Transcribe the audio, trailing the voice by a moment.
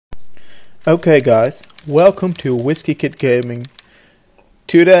Okay guys, welcome to Whiskey Kid Gaming.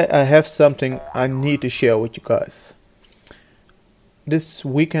 Today I have something I need to share with you guys. This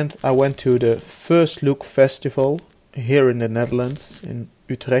weekend I went to the First Look Festival here in the Netherlands, in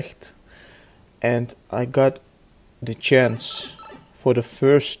Utrecht. And I got the chance for the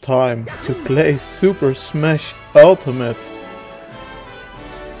first time to play Super Smash Ultimate.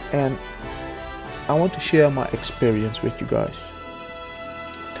 And I want to share my experience with you guys.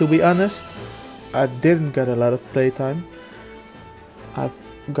 To be honest, I didn't get a lot of playtime. I've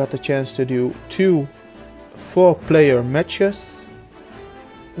got the chance to do 2 4-player matches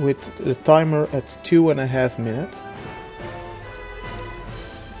with the timer at 2.5 minutes.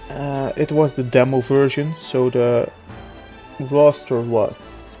 It was the demo version, so the roster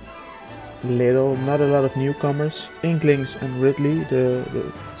was little, not a lot of newcomers. Inklings and Ridley,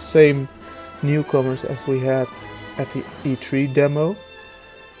 the same newcomers as we had at the E3 demo.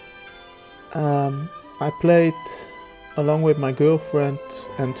 I played along with my girlfriend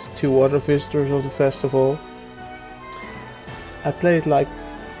and 2 other visitors of the festival. I played like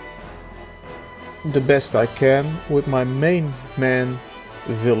the best I can with my main man,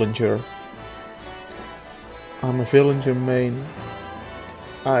 Villager. I'm a Villager main.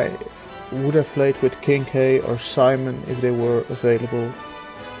 I would have played with King K or Simon if they were available.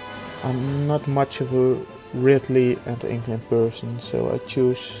 I'm not much of a Ridley and Inkling person, so I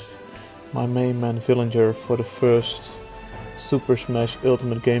choose my main man Villager for the first Super Smash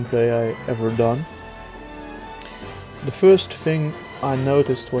Ultimate gameplay I ever done. The first thing I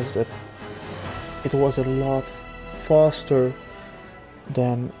noticed was that it was a lot faster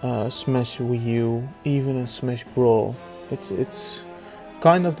than Smash Wii U, even in Smash Brawl. It's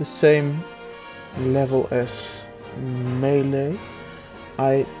kind of the same level as Melee.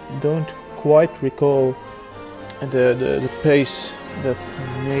 I don't quite recall the pace that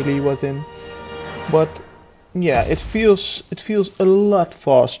Melee was in, but yeah, it feels a lot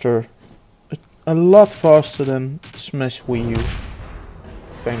faster than Smash Wii U.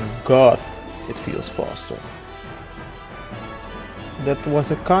 Thank God it feels faster. That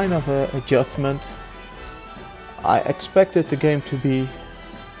was a kind of a adjustment. I expected the game to be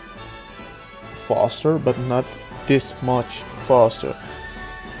faster, but not this much faster.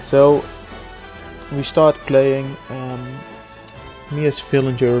 So we start playing. Me as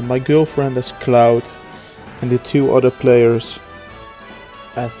Villager, my girlfriend as Cloud, and the 2 other players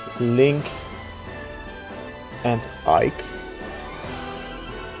as Link and Ike.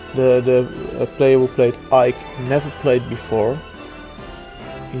 The player who played Ike never played before.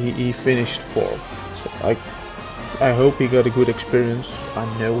 He finished 4th. So I hope he got a good experience. I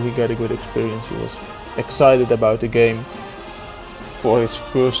know he got a good experience. He was excited about the game for his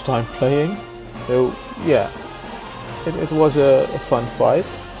first time playing. So yeah. It was a fun fight.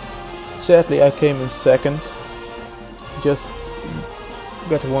 Sadly I came in 2nd. Just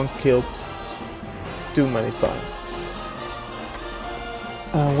got 1 killed too many times.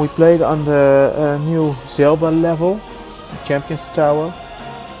 We played on the new Zelda level, Champions Tower.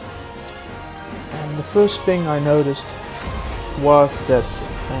 And the first thing I noticed was that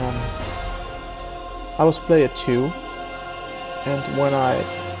I was player 2, and when I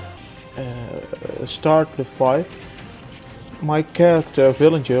start the fight, my character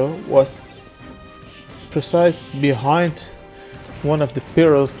Villager was precise behind one of the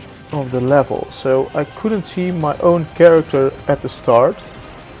pillars of the level, so I couldn't see my own character at the start.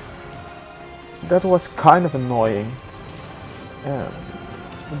 That was kind of annoying.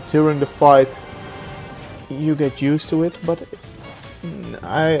 During the fight you get used to it, but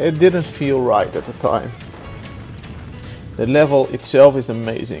it didn't feel right at the time. The level itself is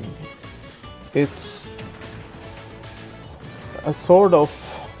amazing. It's a sort of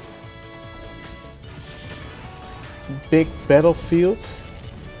big battlefield,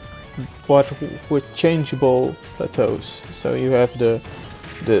 but with changeable plateaus. So you have the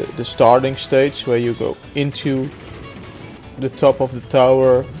starting stage where you go into the top of the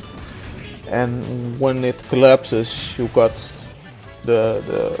tower, and when it collapses you got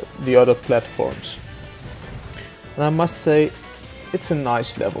the other platforms. And I must say, it's a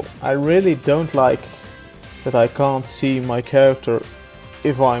nice level. I really don't like that I can't see my character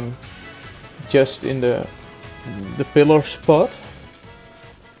if I'm just in the pillar spot.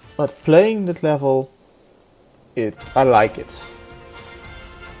 But playing that level, I like it.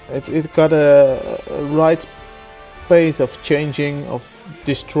 It got a right pace of changing, of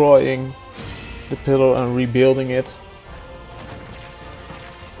destroying the pillar and rebuilding it.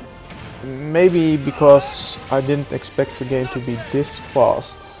 Maybe because I didn't expect the game to be this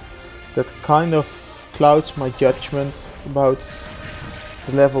fast, that kind of clouds my judgment about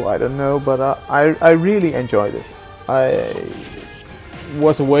The level, I don't know, but I really enjoyed it. I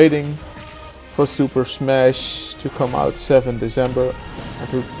was waiting for Super Smash to come out 7th December and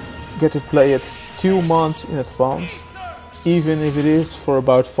to get to play it 2 months in advance, even if it is for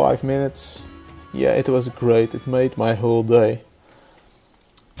about 5 minutes. Yeah, it was great. It made my whole day.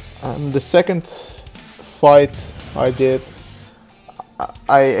 The second fight I did,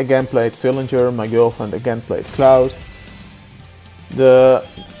 I again played Villinger, my girlfriend again played Cloud.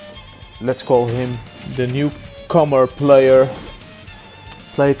 Let's call him the newcomer player,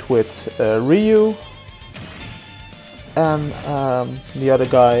 played with Ryu, and the other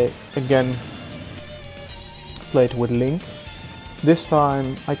guy again played with Link. This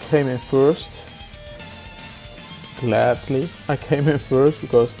time I came in first. Gladly I came in first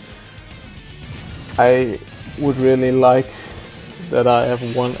because I would really like that I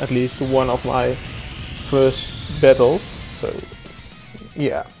have won at least one of my first battles. So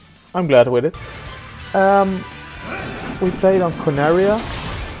yeah, I'm glad with it. We played on Corneria.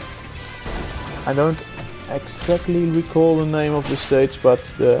 I don't exactly recall the name of the stage, but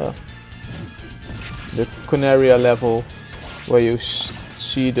the Corneria level where you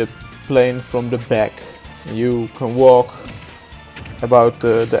see the plane from the back. You can walk about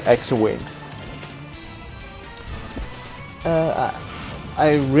the X-Wings.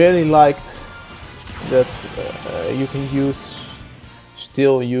 I really liked that you can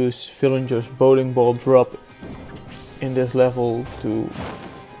still use Villinger's bowling ball drop in this level to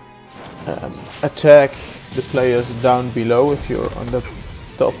attack the players down below if you're on the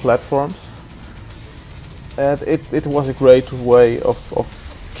top platforms. And it was a great way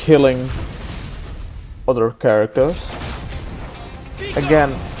of killing other characters.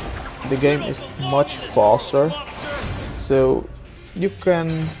 Again, the game is much faster, so you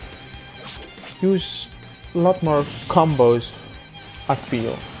can use a lot more combos, I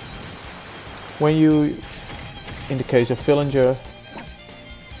feel. When you, in the case of Villinger,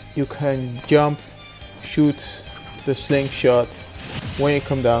 you can jump, shoot the slingshot, when you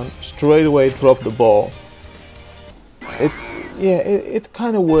come down, straight away drop the ball. It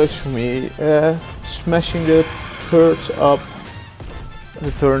kind of works for me. Smashing the turds up,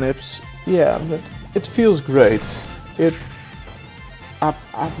 the turnips, yeah, but it feels great.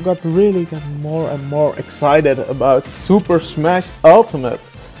 I've got more and more excited about Super Smash Ultimate.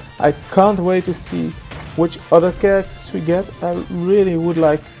 I can't wait to see which other characters we get. I really would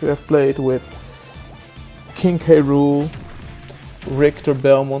like to have played with King K. Rool, Richter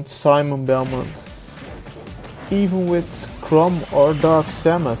Belmont, Simon Belmont, even with Chrom or Dark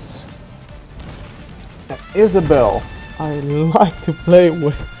Samus. Isabelle. I like to play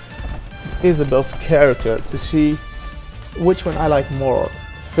with Isabelle's character to see which one I like more.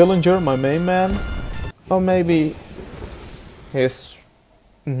 Villinger, my main man, or maybe his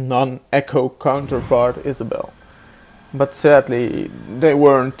non-echo counterpart Isabelle. But sadly they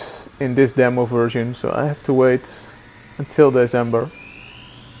weren't in this demo version, so I have to wait until December.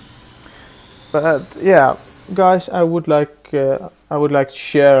 But yeah, guys, I would like to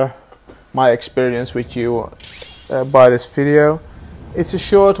share my experience with you by this video. It's a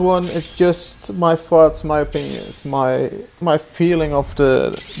short one. It's just my thoughts, my opinions, my feeling of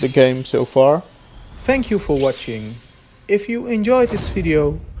the game so far. Thank you for watching. If you enjoyed this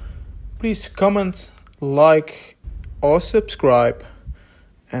video, please comment, like or subscribe.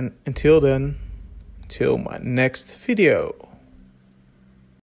 And until then, till my next video.